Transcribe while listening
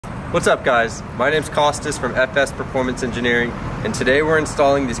What's up guys, my name's Costas from FS Performance Engineering, and today we're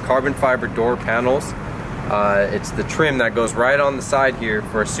installing these carbon fiber door panels. It's the trim that goes right on the side here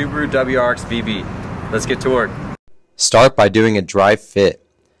for a Subaru WRX VB. Let's get to work. Start by doing a dry fit.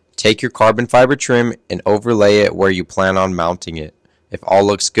 Take your carbon fiber trim and overlay it where you plan on mounting it. If all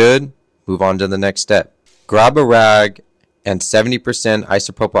looks good, move on to the next step. Grab a rag and 70%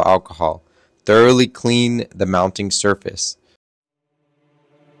 isopropyl alcohol. Thoroughly clean the mounting surface.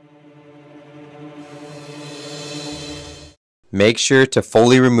 Make sure to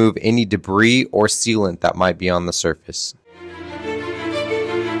fully remove any debris or sealant that might be on the surface.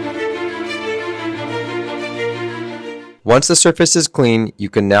 Once the surface is clean, you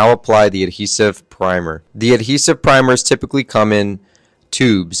can now apply the adhesive primer. The adhesive primers typically come in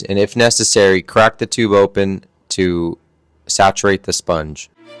tubes, and if necessary, crack the tube open to saturate the sponge.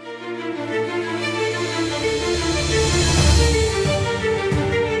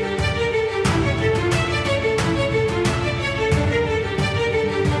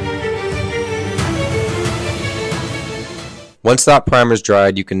 Once that primer is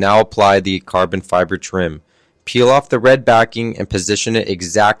dried, you can now apply the carbon fiber trim. Peel off the red backing and position it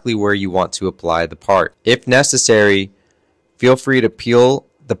exactly where you want to apply the part. If necessary, feel free to peel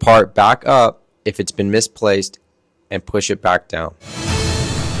the part back up if it's been misplaced and push it back down.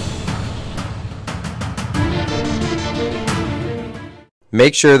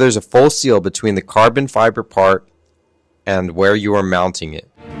 Make sure there's a full seal between the carbon fiber part and where you are mounting it.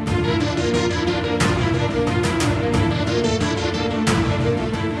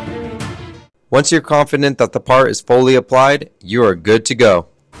 Once you're confident that the part is fully applied, you are good to go.